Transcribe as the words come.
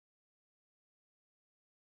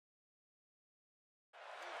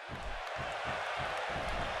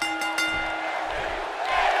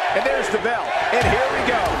And there's the bell. And here we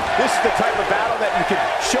go. This is the type of battle that you can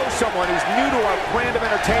show someone who's new to our brand of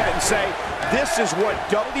entertainment and say, this is what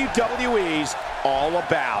WWE's all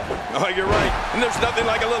about. Oh, you're right. And there's nothing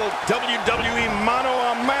like a little WWE mano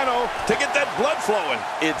a mano to get that blood flowing.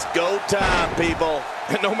 It's go time, people.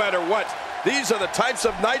 And no matter what, these are the types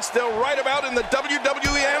of nights they'll write about in the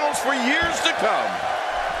WWE annals for years to come.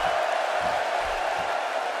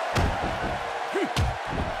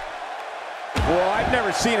 Well, I've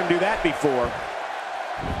never seen him do that before.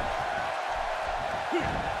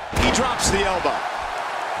 He drops the elbow.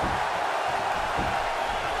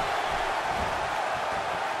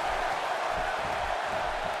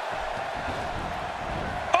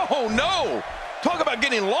 Oh, no! Talk about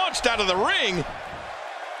getting launched out of the ring.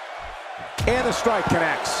 And the strike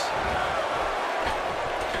connects.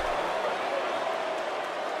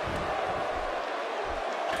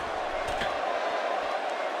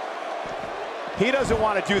 He doesn't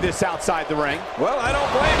want to do this outside the ring. Well, I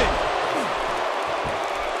don't blame him.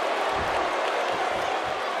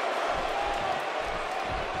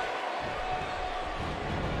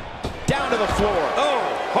 Down to the floor. Oh,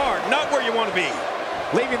 hard. Not where you want to be.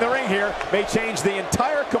 Leaving the ring here may change the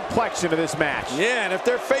entire complexion of this match. Yeah, and if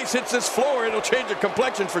their face hits this floor, it'll change the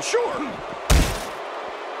complexion for sure.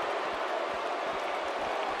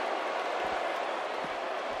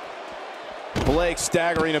 Blake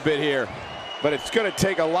staggering a bit here, but it's going to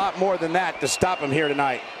take a lot more than that to stop him here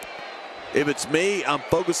tonight. If it's me, I'm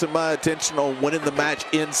focusing my attention on winning the match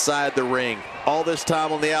inside the ring. All this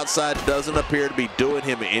time on the outside doesn't appear to be doing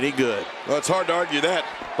him any good. Well, it's hard to argue that,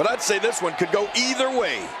 but I'd say this one could go either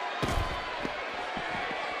way.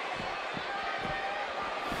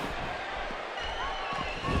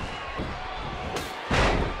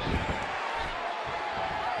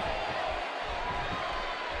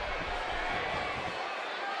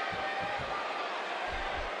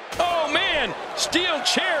 Steel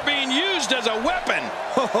chair being used as a weapon.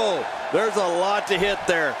 Oh, there's a lot to hit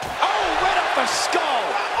there. Oh, right up the skull.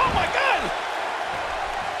 Oh, my God.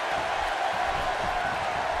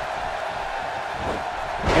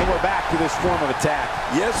 And we're back to this form of attack.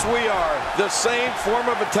 Yes, we are. The same form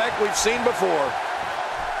of attack we've seen before.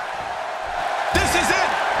 This is it.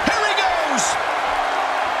 Here he goes.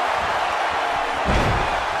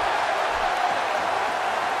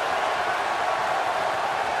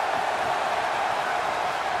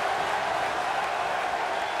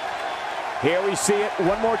 Here we see it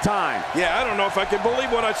one more time. Yeah, I don't know if I can believe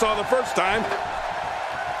what I saw the first time.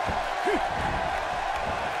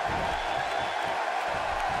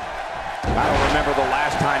 I don't remember the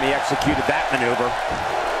last time he executed that maneuver.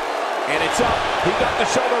 And it's up. He got the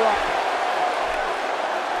shoulder up.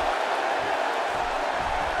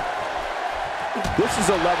 This is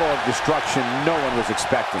a level of destruction no one was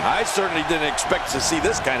expecting. I certainly didn't expect to see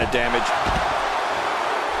this kind of damage.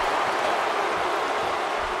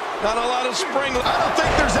 Not a lot of spring. I don't think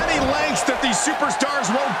there's any lengths that these superstars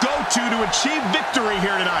won't go to achieve victory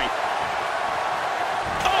here tonight.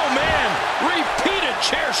 Oh, man. Repeated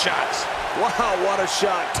chair shots. Wow, what a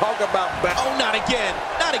shot. Talk about back. Oh, not again.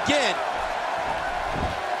 Not again.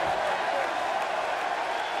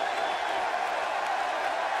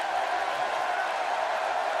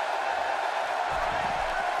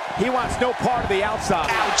 He wants no part of the outside.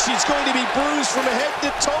 Ouch, he's going to be bruised from head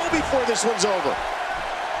to toe before this one's over.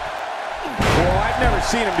 Well, I've never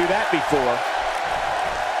seen him do that before.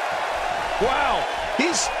 Wow,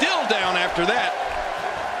 he's still down after that.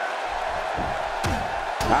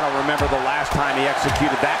 I don't remember the last time he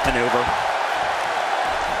executed that maneuver.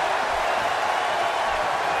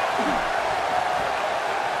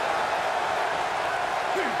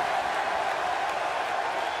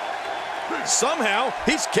 Somehow,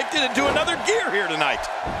 he's kicked it into another gear here tonight.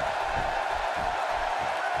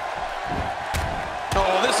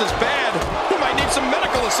 Oh, this is bad. He might need some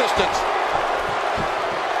medical assistance.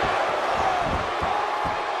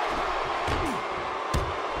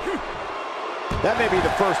 That may be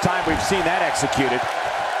the first time we've seen that executed.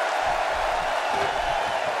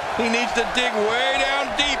 He needs to dig way down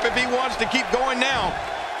deep if he wants to keep going now.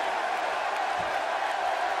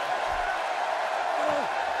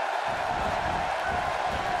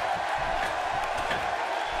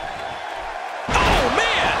 Oh,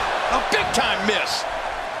 man! A big-time miss.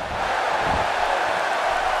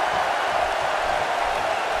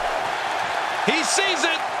 He sees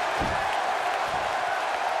it.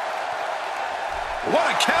 What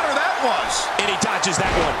a counter that was. And he dodges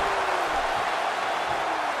that one.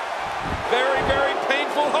 Very, very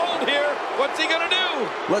painful hold here. What's he gonna do?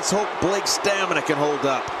 Let's hope Blake's stamina can hold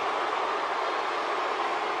up.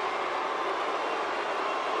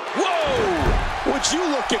 Whoa! With Coach, you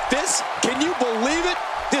look at this. Can you believe it?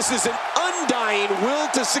 This is an undying will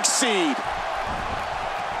to succeed.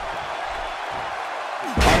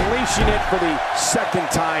 Unleashing it for the second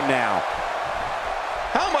time now.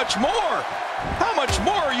 How much more? How much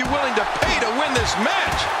more are you willing to pay to win this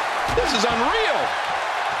match? This is unreal.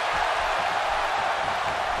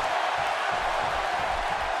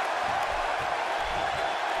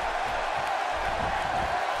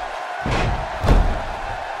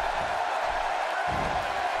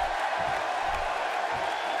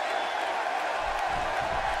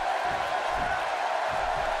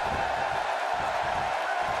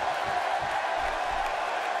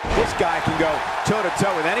 This guy can go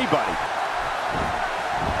toe-to-toe with anybody.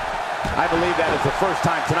 I believe that is the first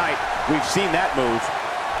time tonight we've seen that move.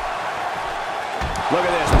 Look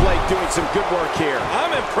at this, Blake doing some good work here.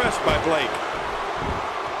 I'm impressed by Blake.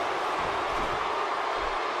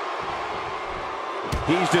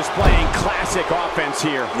 He's displaying classic offense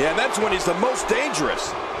here. Yeah, that's when he's the most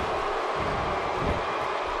dangerous.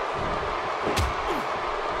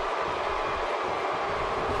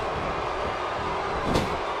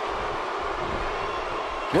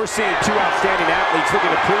 We're seeing two outstanding athletes looking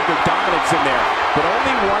to prove their dominance in there, but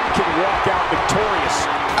only one can walk out victorious.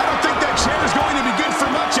 I don't think that chair is going to be good for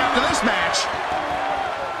much after this match.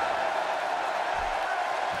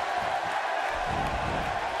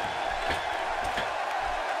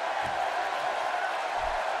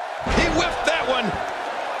 He whiffed that one.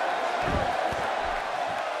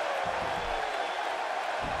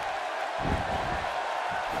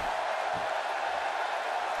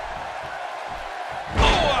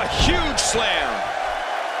 Huge slam.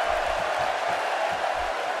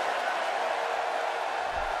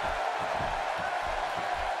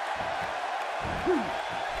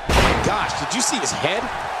 Gosh, did you see his head?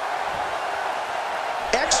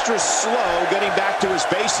 Extra slow getting back to his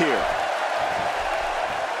base here.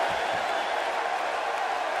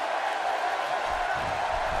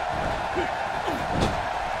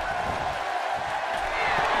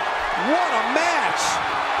 What a match!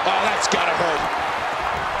 Oh, that's gotta hurt.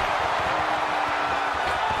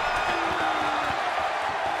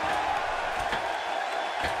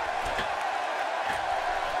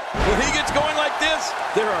 When he gets going like this,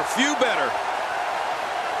 there are few better.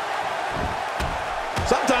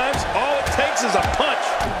 Sometimes all it takes is a punch,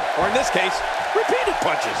 or in this case, repeated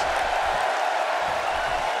punches.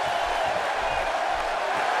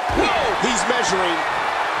 Whoa, he's measuring.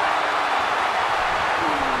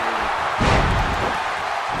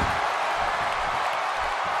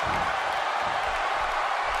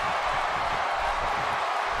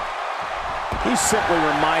 He's simply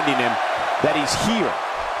reminding him that he's here.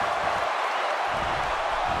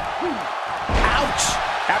 Ouch!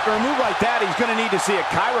 After a move like that, he's going to need to see a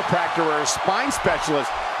chiropractor or a spine specialist,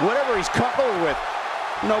 whatever he's comfortable with.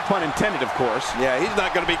 No pun intended, of course. Yeah, he's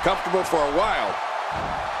not going to be comfortable for a while.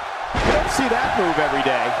 You don't see that move every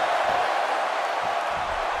day.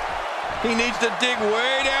 He needs to dig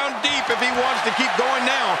way down deep if he wants to keep going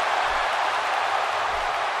now.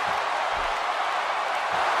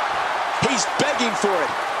 He's begging for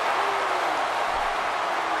it.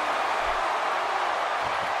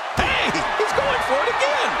 Hey, he's going for it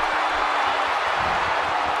again.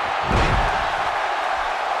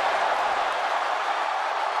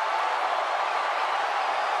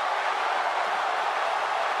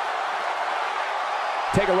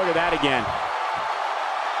 Take a look at that again.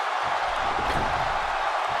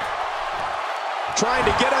 Trying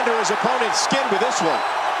to get under his opponent's skin with this one.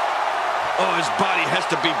 Oh, his body has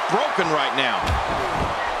to be broken right now.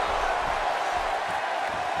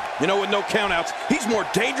 You know, with no countouts, he's more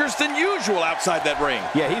dangerous than usual outside that ring.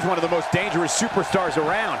 Yeah, he's one of the most dangerous superstars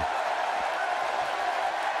around.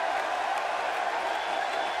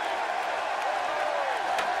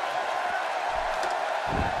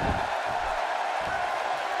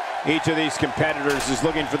 Each of these competitors is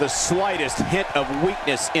looking for the slightest hint of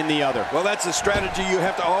weakness in the other. Well, that's a strategy you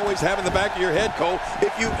have to always have in the back of your head, Cole.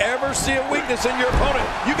 If you ever see a weakness in your opponent,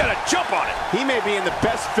 you got to jump on it. He may be in the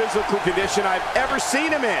best physical condition I've ever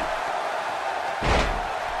seen him in.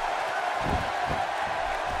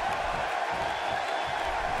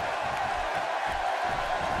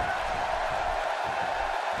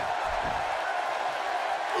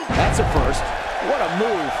 That's a first. What a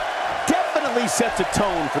move. Definitely sets a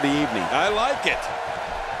tone for the evening. I like it.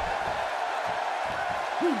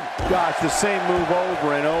 Gosh, the same move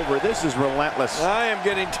over and over. This is relentless. I am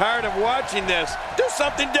getting tired of watching this. Do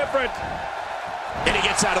something different. And he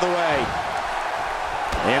gets out of the way.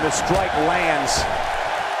 And the strike lands.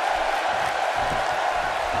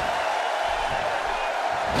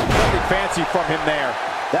 Nothing fancy from him there.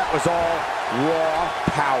 That was all raw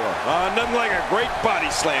power. Nothing like a great body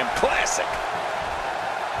slam. Classic.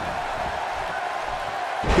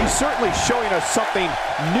 He's certainly showing us something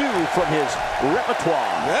new from his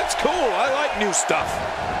repertoire. That's cool. I like new stuff.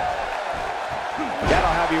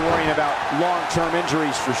 That'll have you worrying about long-term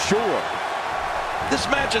injuries for sure. This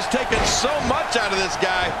match has taken so much out of this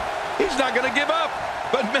guy. He's not going to give up.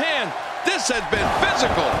 But man, this has been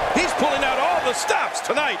physical. He's pulling out all the stops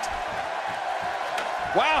tonight.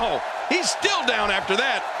 Wow, he's still down after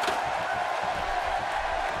that.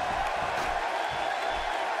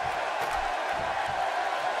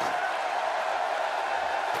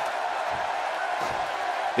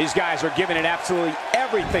 These guys are giving it absolutely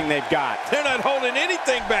everything they've got. They're not holding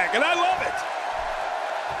anything back, and I love it.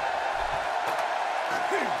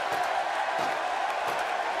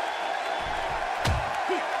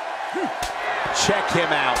 Check him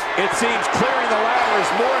out. It seems clearing the ladder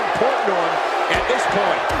is more important to him at this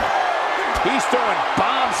point. He's throwing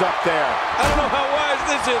bombs up there. I don't know how wise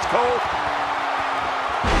this is, Cole.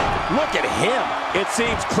 Look at him. It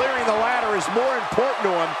seems clearing the ladder is more important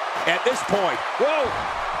to him at this point. Whoa,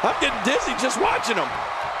 I'm getting dizzy just watching him.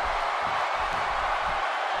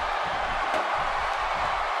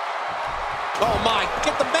 Oh, my.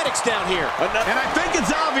 Get the medics down here. And I think it's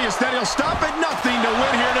obvious that he'll stop at nothing to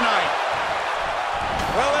win here tonight.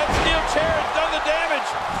 Well, that steel chair has done the damage.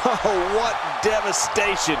 Oh, what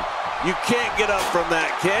devastation. You can't get up from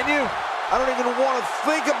that, can you? I don't even want to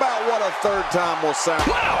think about what a third time will sound.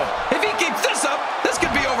 Wow, if he keeps this up, this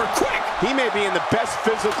could be over quick. He may be in the best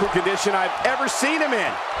physical condition I've ever seen him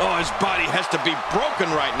in. Oh, his body has to be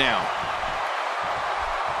broken right now.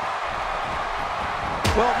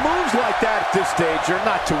 Well, moves like that at this stage are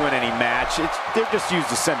not to win any match. They're just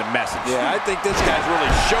used to send a message. Yeah, I think this guy's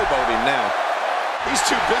really showboating now. He's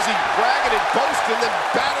too busy bragging and boasting than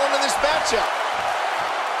battling in this matchup.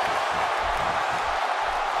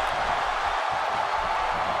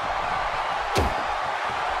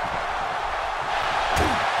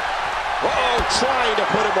 Uh-oh, trying to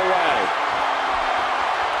put him away.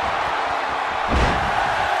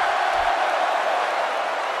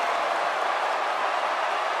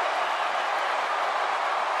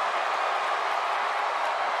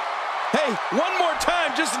 Hey, one more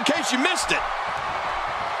time just in case you missed it.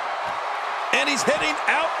 And he's heading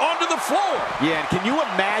out onto the floor. Yeah, and can you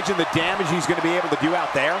imagine the damage he's going to be able to do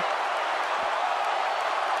out there?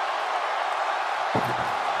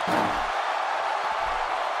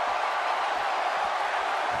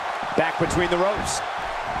 Back between the ropes.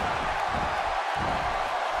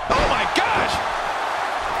 Oh my gosh!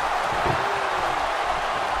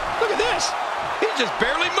 Look at this. He's just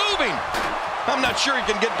barely moving. I'm not sure he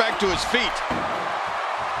can get back to his feet.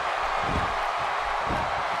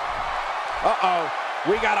 Uh-oh.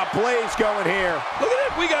 We got a blaze going here. Look at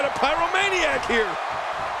it. We got a pyromaniac here.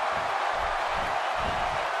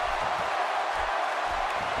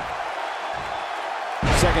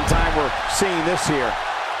 Second time we're seeing this here.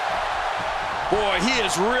 Boy, he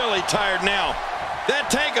is really tired now. That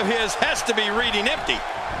tank of his has to be reading empty.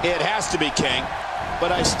 It has to be, King.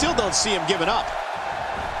 But I still don't see him giving up.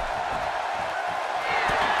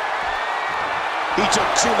 He took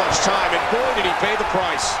too much time, and boy, did he pay the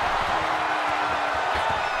price.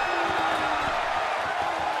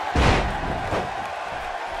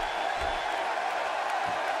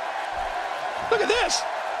 Look at this.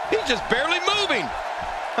 He's just barely moving.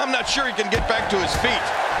 I'm not sure he can get back to his feet.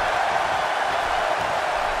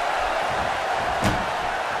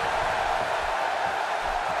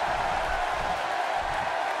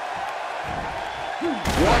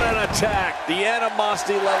 What an attack. The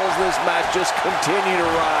animosity levels of this match just continue to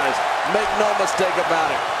rise. Make no mistake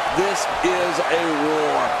about it. This is a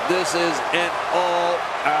war. This is an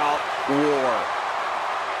all-out war.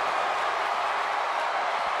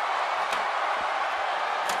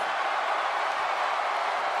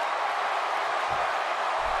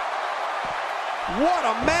 What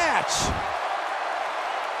a match!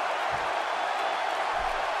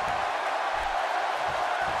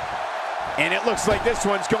 And it looks like this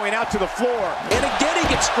one's going out to the floor. And again, he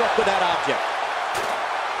gets struck with that object.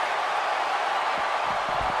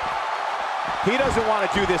 He doesn't want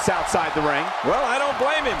to do this outside the ring. Well, I don't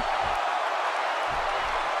blame him.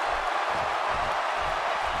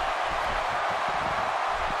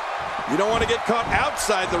 You don't want to get caught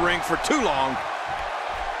outside the ring for too long.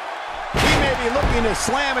 He may be looking to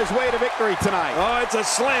slam his way to victory tonight. Oh, it's a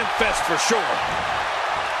slam fest for sure.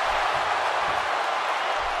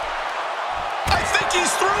 I think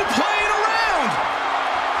he's through playing around.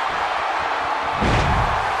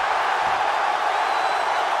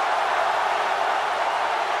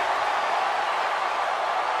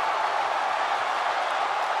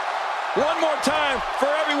 more time for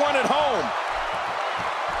everyone at home.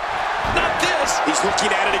 Not this. He's looking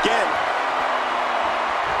at it again.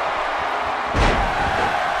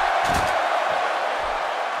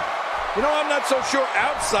 You know, I'm not so sure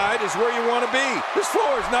outside is where you want to be. This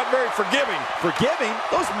floor is not very forgiving. Forgiving?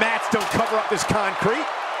 Those mats don't cover up this concrete.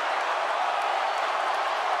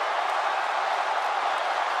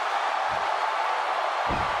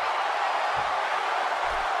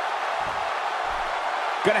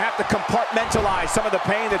 Gonna have to compartmentalize some of the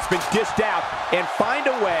pain that's been dished out and find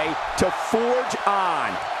a way to forge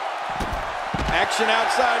on. Action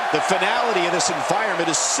outside. The finality of this environment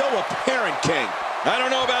is so apparent, King. I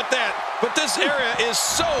don't know about that, but this area is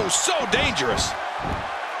so dangerous.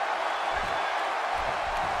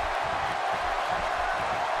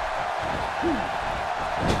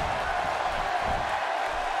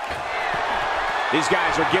 These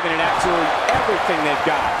guys are giving it absolutely everything they've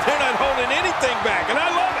got. They're not holding anything back, and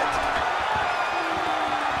I love it.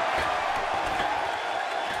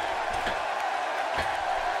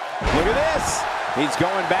 Look at this. He's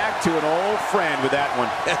going back to an old friend with that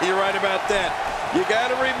one. You're right about that. You got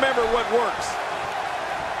to remember what works.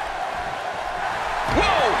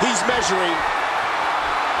 Whoa! He's measuring.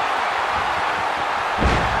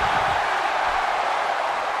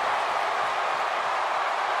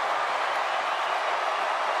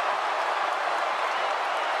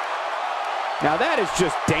 Now that is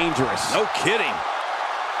just dangerous. No kidding.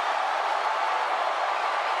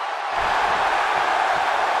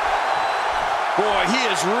 Boy, he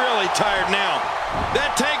is really tired now.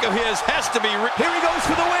 That tank of his has to be... Here he goes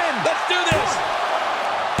for the win. Let's do this.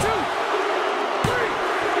 1, 2, 3.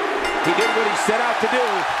 He did what he set out to do,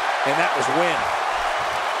 and that was win.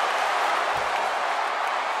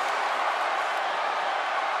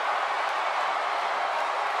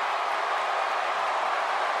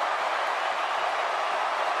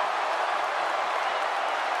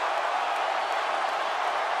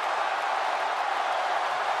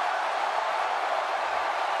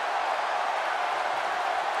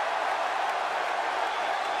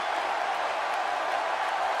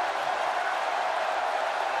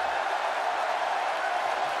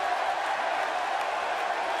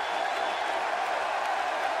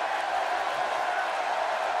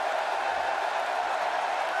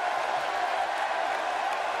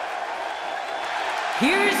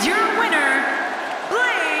 Here's your winner,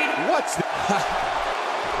 Blade. What's the...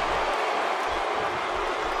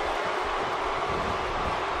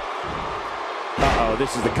 Uh-oh,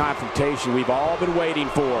 this is the confrontation we've all been waiting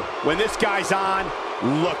for. When this guy's on,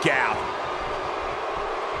 look out.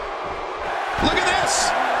 Look at this.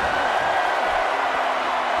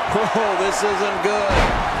 Oh, this isn't good.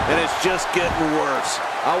 And it's just getting worse.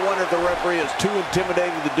 I wonder if the referee is too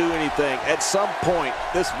intimidating to do anything. At some point,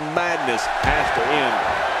 this madness has to end.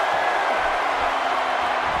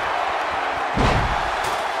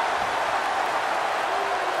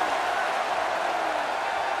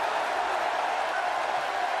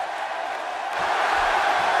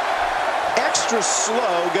 Extra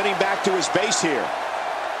slow getting back to his base here.